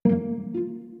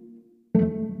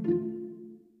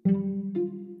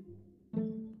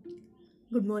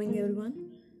morning everyone.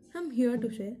 I'm here to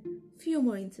share few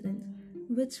more incidents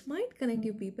which might connect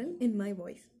you people in my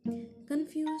voice.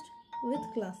 Confused with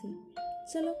classy.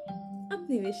 चलो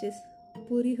अपनी wishes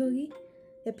पूरी होगी.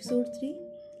 Episode 3.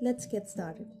 Let's get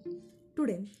started.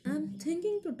 Today I'm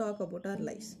thinking to talk about our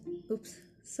lives. Oops,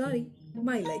 sorry,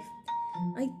 my life.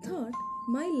 I thought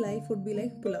my life would be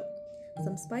like pulao.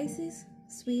 Some spices,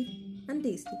 sweet and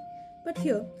tasty. But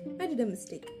here I did a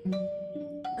mistake.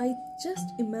 I just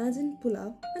imagined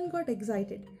pulao and got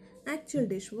excited. Actual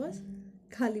dish was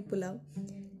khali pulao,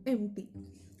 empty.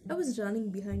 I was running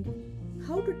behind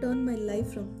how to turn my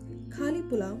life from khali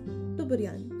pulao to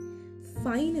biryani.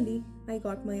 Finally, I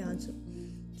got my answer.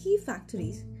 Key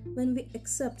factories: when we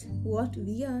accept what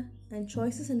we are and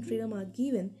choices and freedom are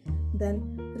given, then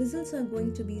results are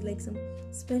going to be like some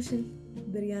special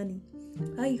biryani.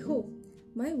 I hope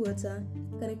my words are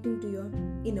connecting to your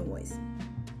inner voice.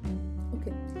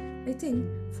 Okay, I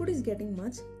think food is getting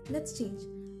much. Let's change.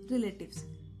 Relatives,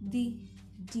 the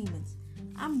demons.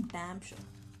 I'm damn sure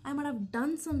I might have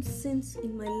done some sins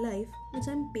in my life which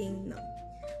I'm paying now.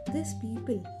 These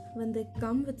people, when they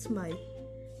come with smile,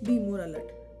 be more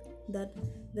alert that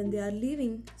when they are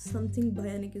leaving, something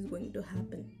bionic is going to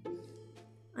happen.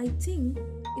 I think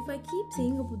if I keep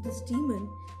saying about this demon,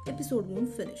 episode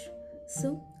won't finish.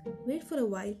 So wait for a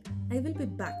while. I will be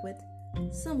back with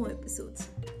some more episodes.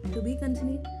 To be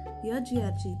continued, your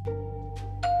GRG.